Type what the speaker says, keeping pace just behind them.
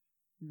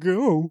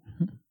Go.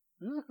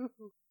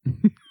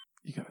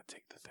 You gotta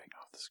take the thing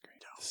off the screen.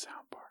 The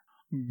sound bar.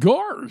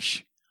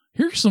 Garsh!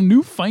 Here's some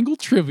newfangled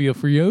trivia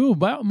for you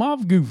about my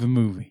Goofy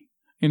movie.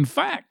 In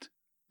fact,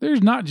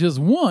 there's not just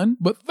one,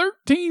 but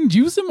 13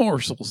 juicy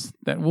morsels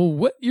that will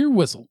wet your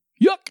whistle.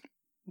 Yuck!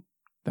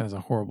 That is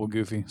a horrible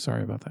Goofy.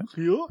 Sorry about that.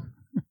 Yeah.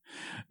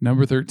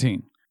 Number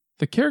 13.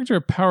 The character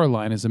of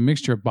Powerline is a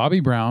mixture of Bobby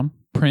Brown,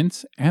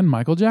 Prince, and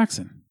Michael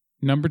Jackson.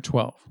 Number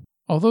 12.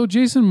 Although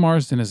Jason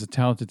Marsden is a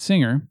talented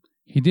singer,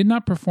 he did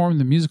not perform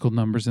the musical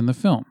numbers in the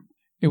film.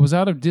 It was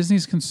out of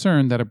Disney's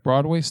concern that a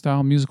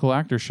Broadway-style musical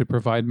actor should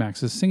provide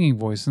Max's singing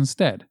voice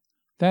instead.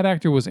 That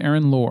actor was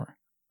Aaron Lohr,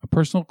 a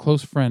personal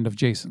close friend of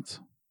Jason's.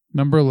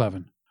 Number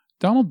 11.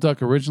 Donald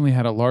Duck originally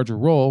had a larger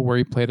role where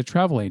he played a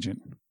travel agent.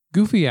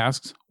 Goofy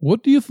asks,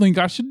 "What do you think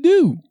I should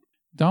do?"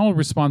 Donald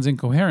responds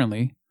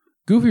incoherently.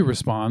 Goofy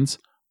responds,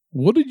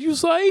 "What did you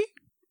say?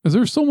 Is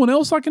there someone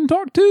else I can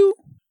talk to?"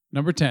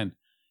 Number 10.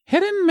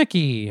 Hidden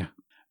Mickey.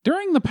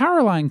 During the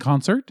Powerline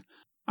concert,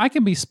 I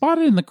can be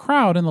spotted in the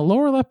crowd in the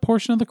lower left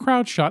portion of the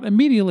crowd shot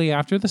immediately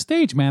after the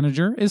stage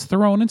manager is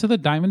thrown into the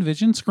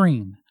DiamondVision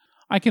screen.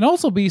 I can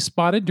also be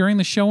spotted during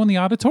the show in the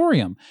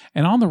auditorium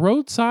and on the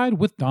roadside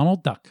with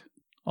Donald Duck.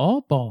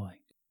 Oh boy.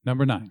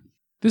 Number 9.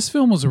 This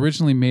film was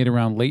originally made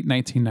around late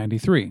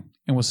 1993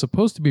 and was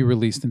supposed to be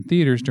released in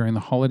theaters during the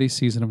holiday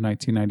season of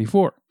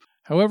 1994.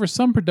 However,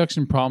 some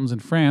production problems in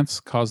France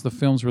caused the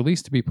film's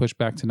release to be pushed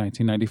back to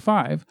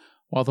 1995,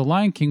 while The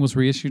Lion King was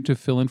reissued to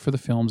fill in for the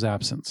film's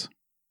absence.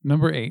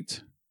 Number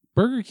 8.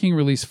 Burger King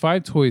released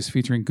 5 toys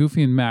featuring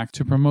Goofy and Max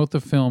to promote the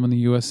film in the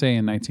USA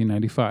in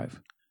 1995.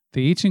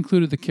 They each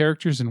included the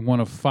characters in one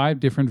of 5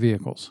 different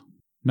vehicles.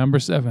 Number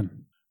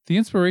 7. The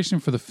inspiration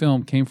for the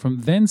film came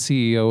from then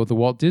CEO of the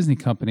Walt Disney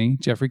Company,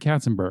 Jeffrey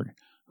Katzenberg,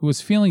 who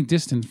was feeling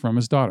distant from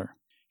his daughter.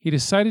 He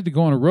decided to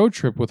go on a road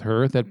trip with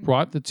her that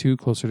brought the two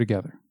closer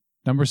together.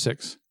 Number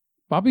 6.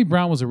 Bobby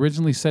Brown was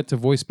originally set to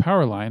voice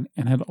Powerline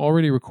and had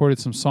already recorded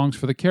some songs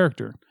for the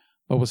character,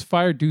 but was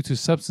fired due to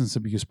substance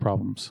abuse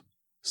problems.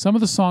 Some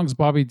of the songs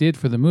Bobby did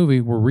for the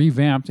movie were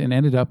revamped and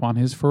ended up on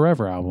his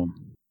Forever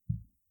album.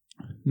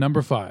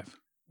 Number 5.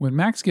 When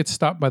Max gets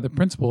stopped by the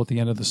principal at the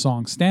end of the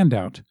song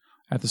Standout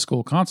at the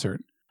school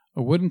concert,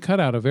 a wooden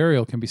cutout of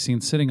Ariel can be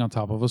seen sitting on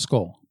top of a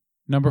skull.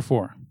 Number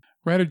 4.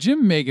 Writer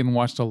Jym Magon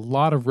watched a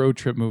lot of road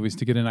trip movies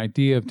to get an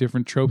idea of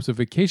different tropes of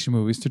vacation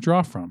movies to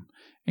draw from,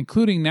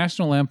 including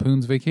National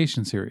Lampoon's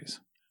Vacation series.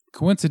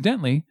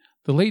 Coincidentally,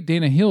 the late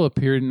Dana Hill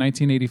appeared in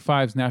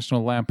 1985's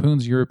National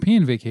Lampoon's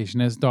European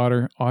Vacation as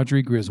daughter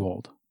Audrey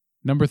Griswold.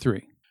 Number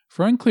 3.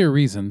 For unclear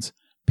reasons,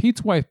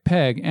 Pete's wife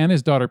Peg and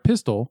his daughter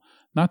Pistol,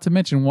 not to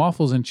mention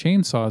Waffles and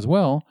Chainsaw as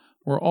well,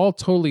 were all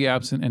totally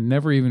absent and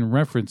never even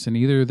referenced in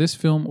either this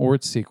film or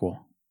its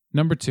sequel.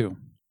 Number 2.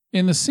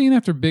 In the scene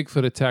after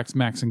Bigfoot attacks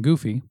Max and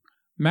Goofy,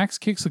 Max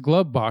kicks a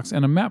glove box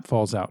and a map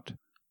falls out.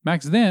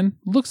 Max then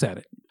looks at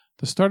it.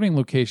 The starting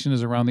location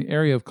is around the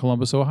area of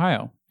Columbus,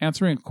 Ohio,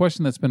 answering a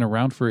question that's been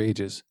around for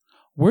ages.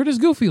 Where does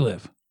Goofy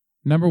live?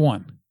 Number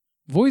 1.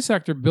 Voice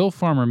actor Bill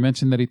Farmer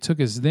mentioned that he took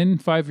his then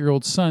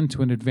 5-year-old son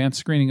to an advanced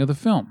screening of the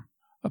film.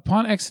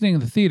 Upon exiting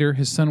the theater,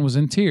 his son was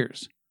in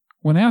tears.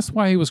 When asked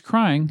why he was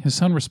crying, his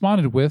son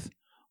responded with,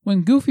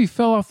 "When Goofy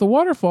fell off the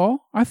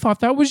waterfall, I thought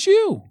that was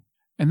you."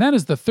 And that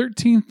is the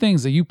 13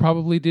 things that you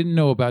probably didn't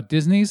know about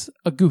Disney's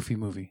A Goofy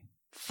Movie.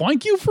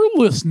 Thank you for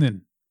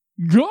listening.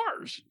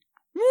 Garsh!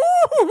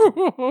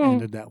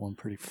 Ended that one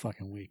pretty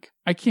fucking weak.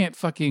 I can't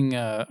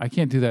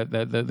do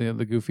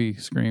the Goofy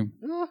scream.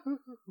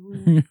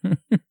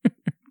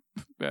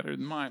 Better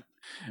than mine.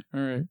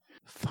 All right.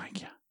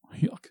 Thank you.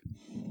 Hyuck.